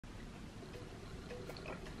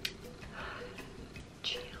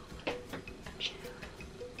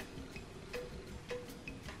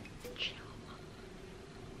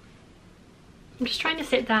I'm just trying to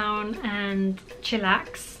sit down and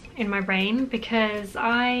chillax in my brain because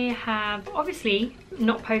I have obviously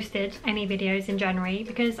not posted any videos in January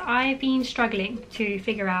because I've been struggling to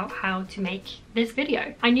figure out how to make this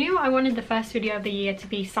video. I knew I wanted the first video of the year to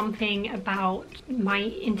be something about my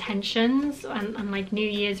intentions and like New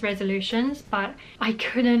Year's resolutions, but I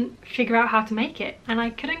couldn't figure out how to make it, and I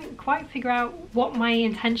couldn't quite figure out what my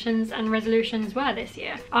intentions and resolutions were this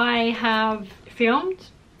year. I have filmed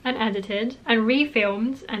and edited and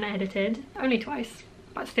refilmed and edited only twice.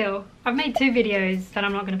 But still, I've made 2 videos that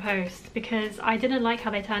I'm not going to post because I didn't like how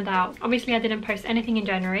they turned out. Obviously I didn't post anything in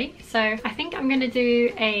January, so I think I'm going to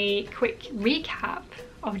do a quick recap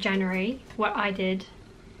of January, what I did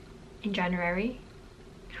in January.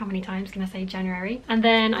 How many times can I say January? And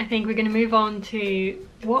then I think we're going to move on to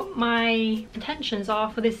what my intentions are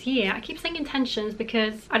for this year. I keep saying intentions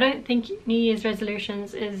because I don't think New Year's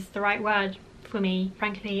resolutions is the right word for me.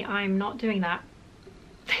 Frankly, I'm not doing that.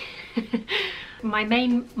 My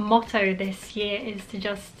main motto this year is to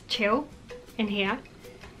just chill in here.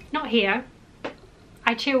 Not here.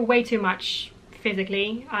 I chill way too much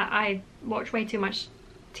physically. I watch way too much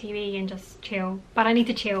TV and just chill. But I need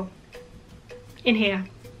to chill in here,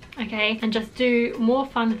 okay? And just do more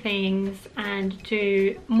fun things and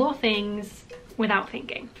do more things without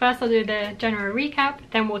thinking. First I'll do the general recap,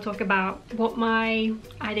 then we'll talk about what my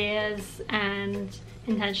ideas and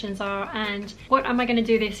intentions are and what am I going to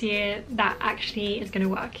do this year that actually is going to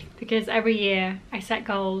work, because every year I set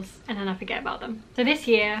goals and then I forget about them. So this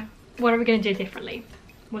year, what are we going to do differently?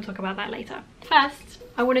 We'll talk about that later. First,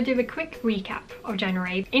 I want to do a quick recap of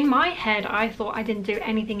January. In my head I thought I didn't do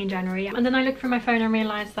anything in January, and then I looked through my phone and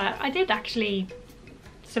realized that I did actually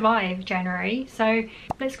survive January, so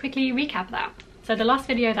let's quickly recap that. So the last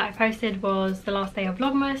video that I posted was the last day of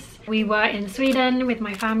Vlogmas. We were in Sweden with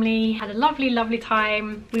my family, had a lovely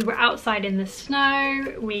time. We were outside in the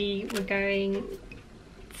snow, we were going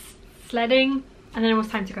sledding, and then it was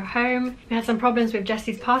time to go home. We had some problems with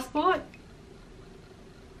Jesse's passport,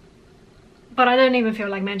 but I don't even feel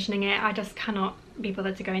like mentioning it. I just cannot be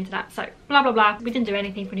bothered to go into that. So blah blah blah. We didn't do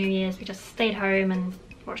anything for New Year's, we just stayed home and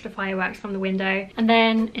watched the fireworks from the window. And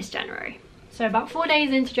then it's January. So about 4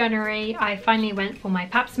 days into January, I finally went for my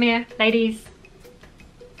pap smear. Ladies,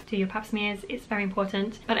 do your pap smears, it's very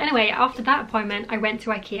important. But anyway, after that appointment, I went to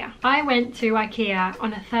IKEA. I went to IKEA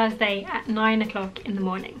on a Thursday at 9 o'clock in the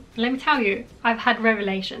morning. Let me tell you, I've had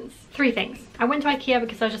revelations. 3 things. I went to IKEA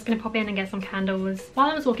because I was just going to pop in and get some candles.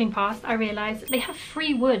 While I was walking past, I realised they have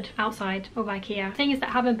free wood outside of IKEA. Things that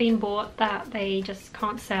haven't been bought that they just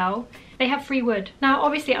can't sell. They have free wood. Now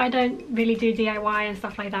obviously I don't really do DIY and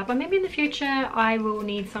stuff like that, but maybe in the future I will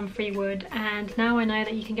need some free wood, and now I know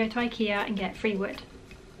that you can go to IKEA and get free wood.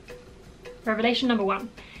 Revelation number 1.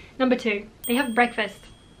 Number 2, they have breakfast.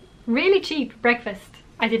 Really cheap breakfast.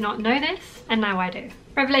 I did not know this, and now I do.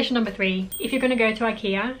 Revelation number 3, if you're going to go to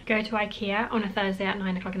IKEA on a Thursday at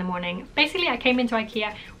 9 o'clock in the morning. Basically I came into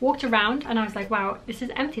IKEA, walked around, and I was like, wow, this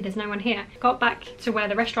is empty, there's no one here. Got back to where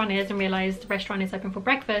the restaurant is and realised the restaurant is open for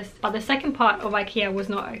breakfast, but the second part of IKEA was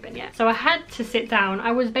not open yet. So I had to sit down.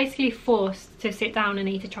 I was basically forced to sit down and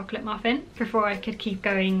eat a chocolate muffin before I could keep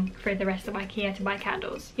going through the rest of IKEA to buy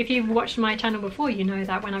candles. If you've watched my channel before, you know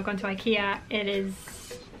that when I've gone to IKEA,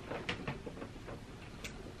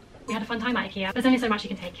 we had a fun time at IKEA. There's only so much you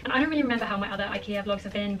can take. And I don't really remember how my other IKEA vlogs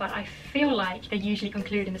have been, but I feel like they usually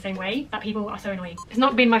conclude in the same way, that people are so annoying. It's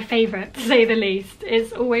not been my favourite, to say the least.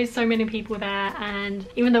 It's always so many people there, and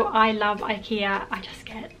even though I love IKEA, I just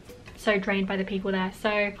get so drained by the people there.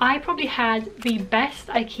 So I probably had the best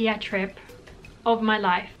IKEA trip of my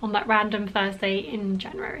life on that random Thursday in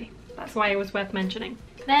January. That's why it was worth mentioning.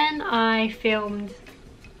 Then I filmed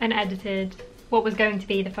and edited what was going to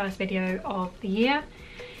be the first video of the year.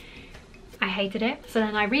 I hated it, so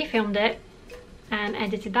then I refilmed it and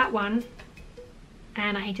edited that one,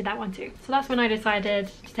 and I hated that one too. So that's when I decided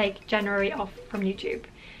to take January off from YouTube.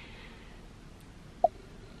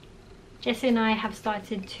 Jessie and I have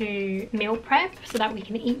started to meal prep so that we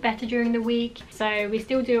can eat better during the week. So we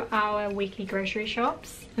still do our weekly grocery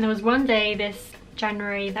shops, and there was one day this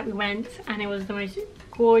January that we went and it was the most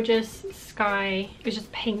gorgeous sky. It was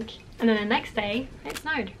just pink, and then the next day it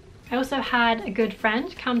snowed. I also had a good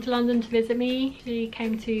friend come to London to visit me. She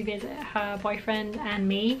came to visit her boyfriend and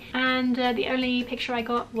me, and the only picture I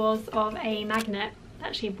got was of a magnet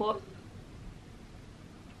that she bought.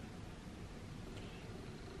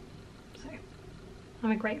 So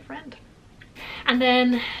I'm a great friend. And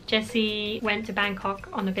then Jessie went to Bangkok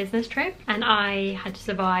on a business trip, and I had to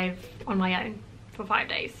survive on my own for 5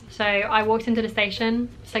 days. So I walked into the station,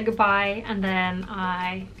 said goodbye, and then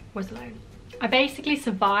I was alone. I basically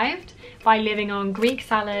survived by living on Greek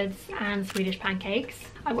salads and Swedish pancakes.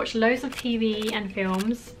 I watched loads of TV and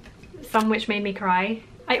films, some which made me cry.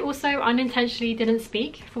 I also unintentionally didn't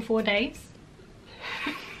speak for 4 days,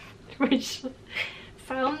 which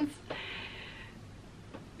sounds...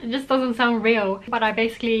 it just doesn't sound real. But I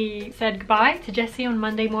basically said goodbye to Jessie on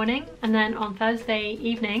Monday morning, and then on Thursday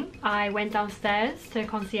evening I went downstairs to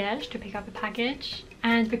concierge to pick up a package.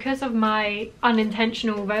 And because of my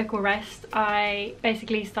unintentional vocal rest, I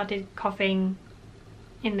basically started coughing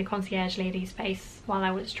in the concierge lady's face while I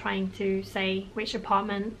was trying to say which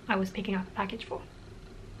apartment I was picking up a package for.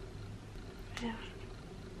 Yeah.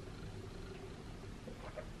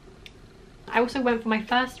 I also went for my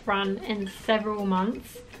first run in several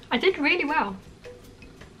months. I did really well.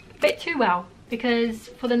 A bit too well, because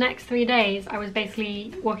for the next 3 days I was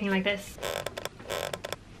basically walking like this.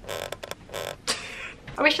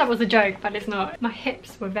 I wish that was a joke, but it's not. My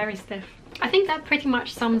hips were very stiff. I think that pretty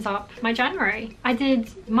much sums up my January. I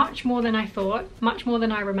did much more than I thought, much more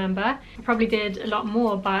than I remember. I probably did a lot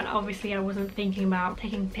more, but obviously I wasn't thinking about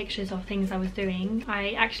taking pictures of things I was doing.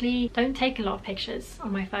 I actually don't take a lot of pictures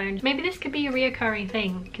on my phone. Maybe this could be a reoccurring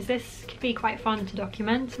thing, because this could be quite fun to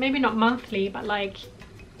document. Maybe not monthly, but like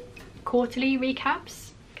quarterly recaps.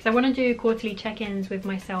 Because I want to do quarterly check-ins with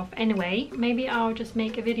myself anyway. Maybe I'll just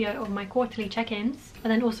make a video of my quarterly check-ins and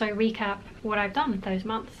then also recap what I've done those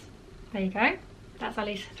months. There you go. That's at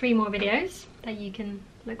least 3 more videos that you can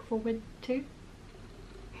look forward to.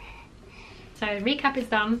 So recap is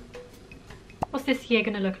done. What's this year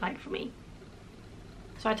gonna look like for me?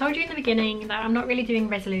 So I told you in the beginning that I'm not really doing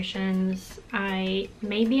resolutions. I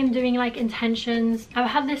maybe am doing like intentions. I've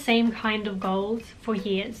had the same kind of goals for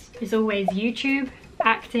years. It's always YouTube,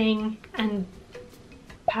 acting, and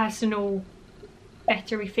personal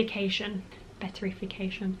betterification.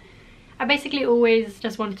 I basically always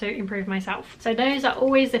just want to improve myself. So those are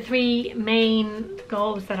always the 3 main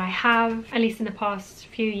goals that I have, at least in the past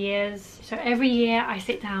few years. So every year I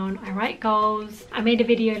sit down, I write goals. I made a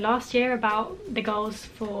video last year about the goals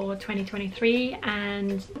for 2023,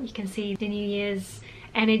 and you can see the New Year's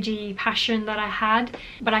energy, passion that I had.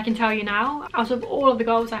 But I can tell you now, out of all of the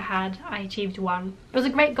goals I had, I achieved 1. It was a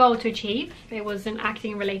great goal to achieve. It was an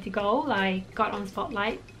acting related goal. I got on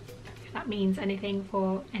Spotlight. That means anything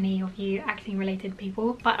for any of you acting related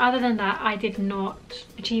people. But other than that, I did not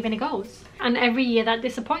achieve any goals. And every year that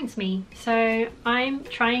disappoints me. So I'm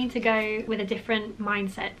trying to go with a different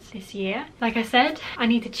mindset this year. Like I said, I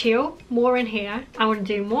need to chill more in here. I want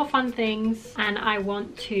to do more fun things, and I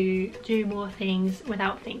want to do more things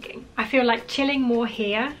without thinking. I feel like chilling more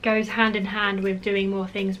here goes hand in hand with doing more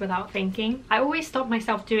things without thinking. I always stop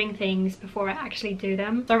myself doing things before I actually do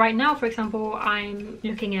them. So right now, for example, I'm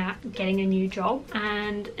looking at getting a new job,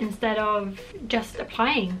 and instead of just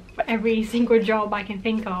applying for every single job I can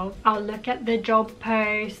think of, I'll look at the job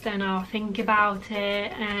post and I'll think about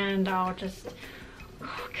it, and I'll just,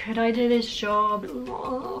 oh, could I do this job?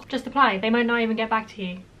 Oh, just apply. They might not even get back to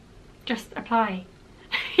you. Just apply.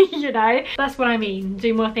 You know, that's what I mean.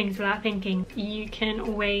 Do more things without thinking. You can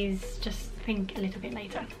always just think a little bit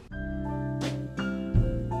later.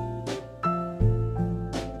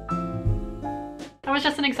 That was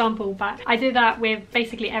just an example, but I do that with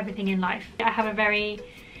basically everything in life. I have a very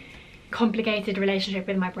complicated relationship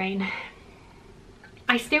with my brain.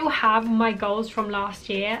 I still have my goals from last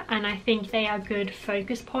year, and I think they are good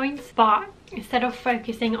focus points, but instead of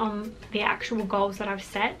focusing on the actual goals that I've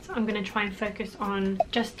set, I'm going to try and focus on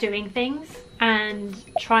just doing things and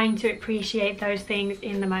trying to appreciate those things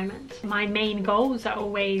in the moment. My main goals are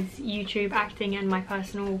always YouTube, acting, and my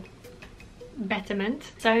personal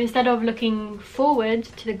betterment. So instead of looking forward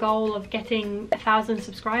to the goal of getting 1,000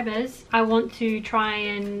 subscribers, I want to try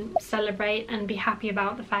and celebrate and be happy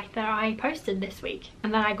about the fact that I posted this week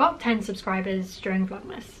and that I got 10 subscribers during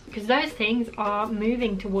Vlogmas, because those things are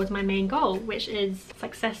moving towards my main goal, which is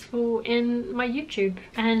successful in my YouTube.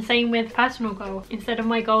 And same with personal goal. Instead of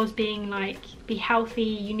my goals being like, be healthy,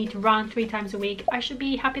 you need to run 3 times a week, I should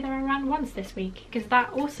be happy that I ran once this week, because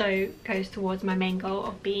that also goes towards my main goal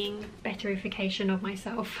of being betterification of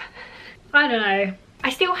myself. I don't know. I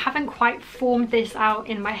still haven't quite formed this out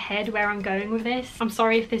in my head where I'm going with this. I'm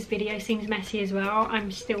sorry if this video seems messy as well.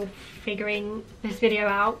 I'm still figuring this video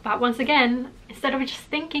out. But once again, instead of just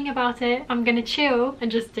thinking about it, I'm gonna chill and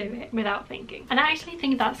just do it without thinking. And I actually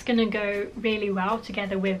think that's gonna go really well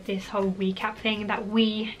together with this whole recap thing that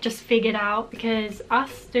we just figured out, because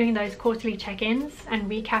us doing those quarterly check-ins and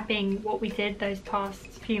recapping what we did those past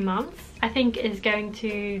few months, I think is going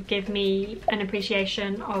to give me an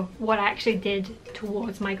appreciation of what I actually did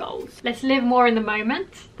towards my goals. Let's live more in the moment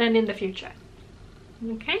than in the future.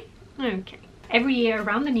 Okay? Okay. Every year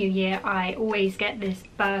around the new year, I always get this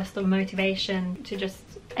burst of motivation to just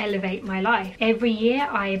elevate my life. Every year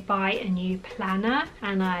I buy a new planner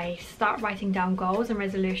and I start writing down goals and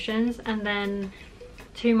resolutions, and then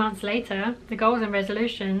 2 months later, the goals and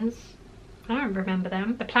resolutions, I don't remember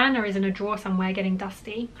them. The planner is in a drawer somewhere getting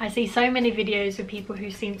dusty. I see so many videos of people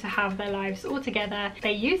who seem to have their lives all together.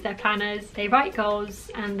 They use their planners, they write goals,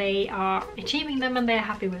 and they are achieving them, and they're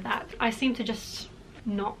happy with that. I seem to just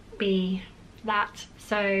not be that.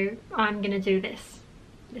 So I'm gonna do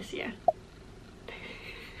this year.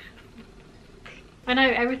 I know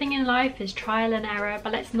everything in life is trial and error,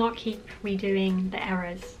 but let's not keep redoing the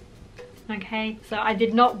errors. Okay, so I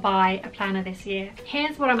did not buy a planner this year.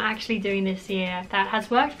 Here's what I'm actually doing this year that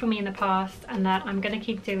has worked for me in the past and that I'm gonna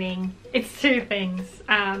keep doing. It's 2 things.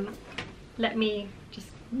 Let me just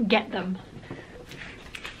get them.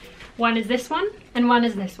 One is this one and one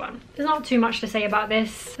is this one. There's not too much to say about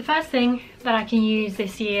this. The first thing that I can use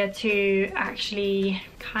this year to actually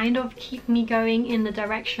kind of keep me going in the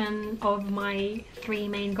direction of my 3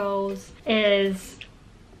 main goals is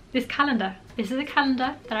this calendar. This is a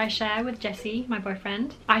calendar that I share with Jesse, my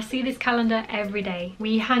boyfriend. I see this calendar every day.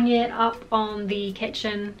 We hang it up on the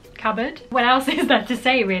kitchen cupboard. What else is there to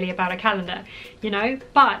say really about a calendar, you know?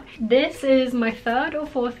 But this is my 3rd or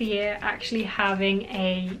 4th year actually having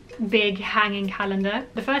a big hanging calendar.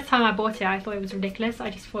 The first time I bought it, I thought it was ridiculous. I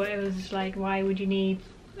just thought it was like, why would you need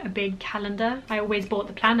a big calendar? I always bought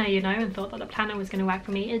the planner, you know, and thought that the planner was going to work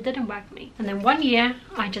for me. It didn't work for me. And then one year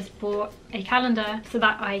I just bought a calendar so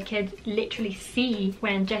that I could literally see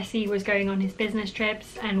when Jesse was going on his business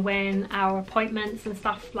trips and when our appointments and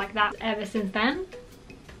stuff like that. Ever since then,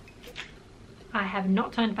 I have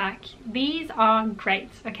not turned back. These are great,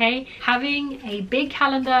 okay? Having a big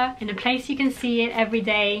calendar in a place you can see it every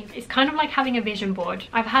day, it's kind of like having a vision board.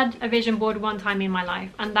 I've had a vision board one time in my life,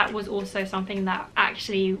 and that was also something that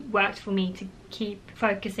actually worked for me to keep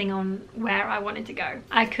focusing on where I wanted to go.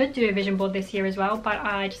 I could do a vision board this year as well, but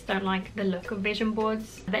I just don't like the look of vision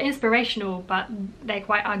boards. They're inspirational, but they're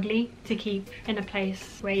quite ugly to keep in a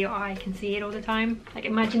place where your eye can see it all the time. Like,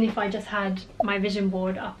 imagine if I just had my vision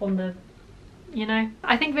board up on the, you know?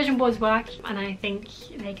 I think vision boards work and I think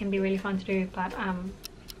they can be really fun to do, but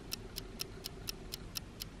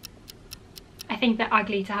I think they're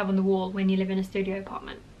ugly to have on the wall when you live in a studio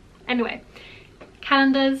apartment. Anyway,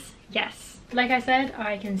 calendars, yes. Like I said,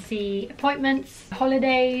 I can see appointments,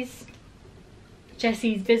 holidays,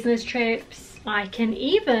 Jesse's business trips. I can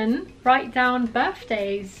even write down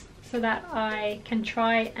birthdays so that I can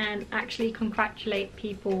try and actually congratulate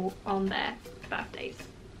people on their birthdays.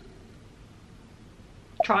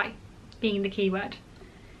 Try being the key word.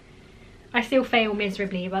 I still fail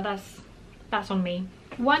miserably, but that's on me.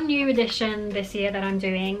 One new addition this year that I'm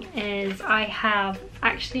doing is I have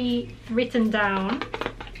actually written down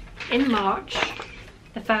in March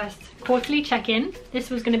the first quarterly check-in. This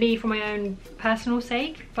was going to be for my own personal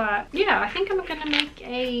sake, but yeah, I think I'm going to make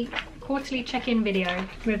a quarterly check-in video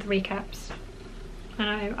with recaps. I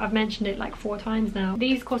know I've mentioned it like 4 times now.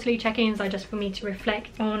 These quarterly check-ins are just for me to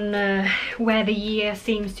reflect on where the year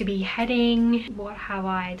seems to be heading. What have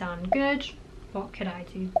I done good? What could I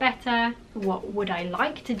do better? What would I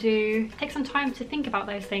like to do? Take some time to think about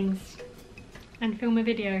those things and film a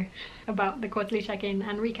video about the quarterly check-in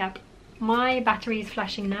and recap. My battery is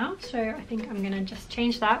flashing now, so I think I'm gonna just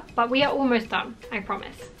change that. But we are almost done, I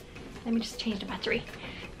promise. Let me just change the battery.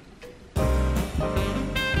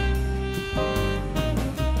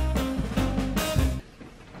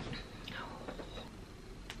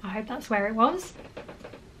 I hope that's where it was.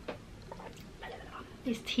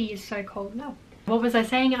 This tea is so cold now. What was I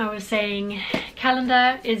saying? I was saying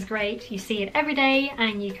calendar is great. You see it every day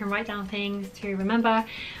and you can write down things to remember.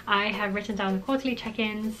 I have written down the quarterly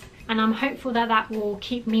check-ins and I'm hopeful that that will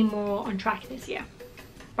keep me more on track this year.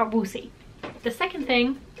 But we'll see. The second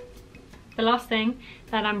thing, the last thing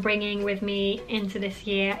that I'm bringing with me into this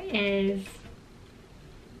year is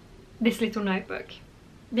this little notebook.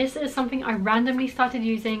 This is something I randomly started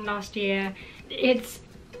using last year. It's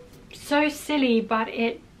so silly, but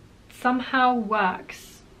it somehow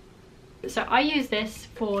works. So I use this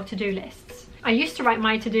for to-do lists. I used to write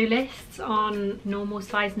my to-do lists on normal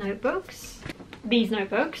size notebooks. These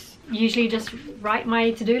notebooks, usually just write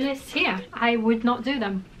my to-do lists here. I would not do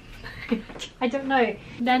them. I don't know.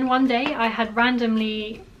 Then one day I had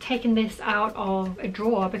randomly taken this out of a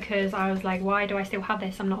drawer because I was like, why do I still have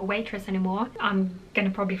this? I'm not a waitress anymore. I'm gonna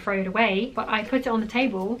probably throw it away. But I put it on the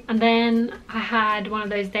table and then I had one of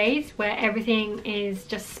those days where everything is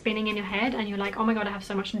just spinning in your head and you're like, oh my god, I have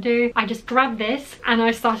so much to do. I just grabbed this and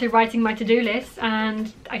I started writing my to-do list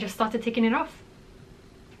and I just started ticking it off.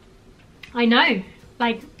 I know,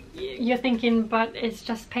 like you're thinking, but it's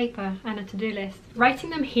just paper and a to-do list. Writing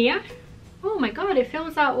them here, oh my god, it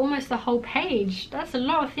fills out almost the whole page. That's a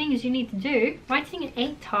lot of things you need to do. Writing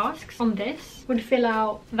 8 tasks on this would fill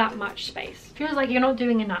out that much space. Feels like you're not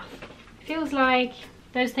doing enough. Feels like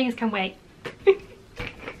those things can wait.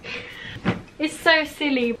 It's so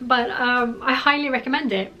silly, but I highly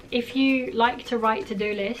recommend it. If you like to write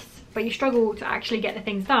to-do lists, but you struggle to actually get the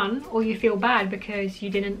things done, or you feel bad because you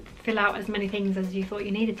didn't fill out as many things as you thought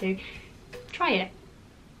you needed to, try it.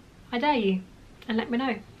 I dare you, and let me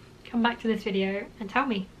know. Come back to this video and tell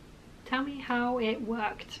me how it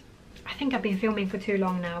worked. I think I've been filming for too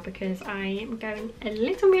long now because I am going a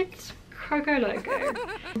little bit Coco Loco.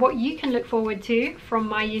 What you can look forward to from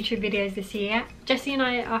my YouTube videos this year, Jessie and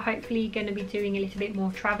I are hopefully going to be doing a little bit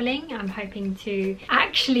more traveling. I'm hoping to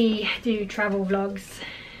actually do travel vlogs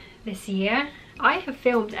this year. I have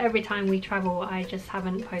filmed every time we travel, I just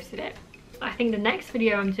haven't posted it. I think the next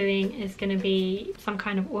video I'm doing is going to be some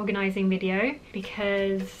kind of organizing video,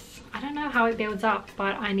 because I don't know how it builds up,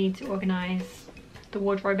 but I need to organize the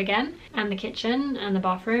wardrobe again, and the kitchen and the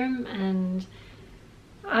bathroom, and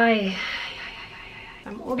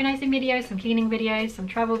I'm organizing videos, some cleaning videos, some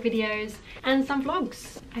travel videos, and some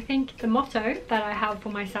vlogs. I think the motto that I have for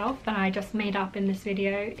myself that I just made up in this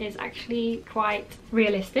video is actually quite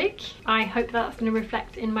realistic. I hope that's going to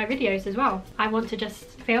reflect in my videos as well. I want to just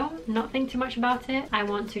film, not think too much about it. I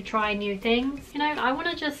want to try new things. You know, I want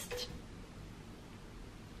to just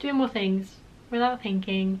do more things without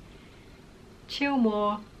thinking, chill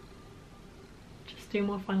more, just do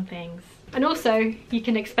more fun things. And also, you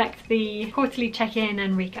can expect the quarterly check-in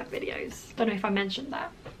and recap videos. Don't know if I mentioned that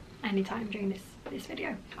anytime during this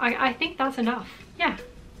video. I think that's enough. Yeah.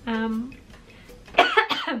 I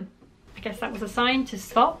guess that was a sign to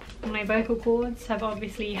stop. My vocal cords have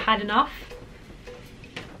obviously had enough.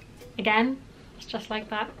 Again, it's just like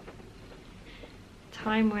that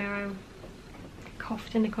time where I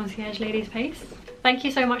coughed in the concierge lady's face. Thank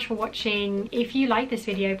you so much for watching. If you like this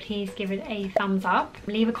video, please give it a thumbs up.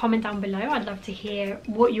 Leave a comment down below. I'd love to hear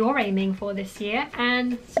what you're aiming for this year,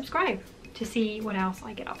 and subscribe to see what else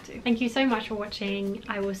I get up to. Thank you so much for watching.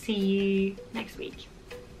 I will see you next week.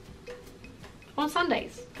 On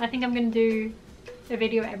Sundays. I think I'm going to do a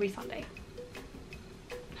video every Sunday.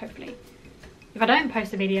 Hopefully. If I don't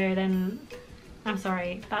post a video, then I'm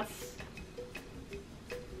sorry. That's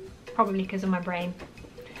probably because of my brain.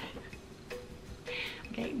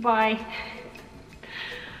 Okay, bye.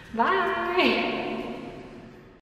 Bye.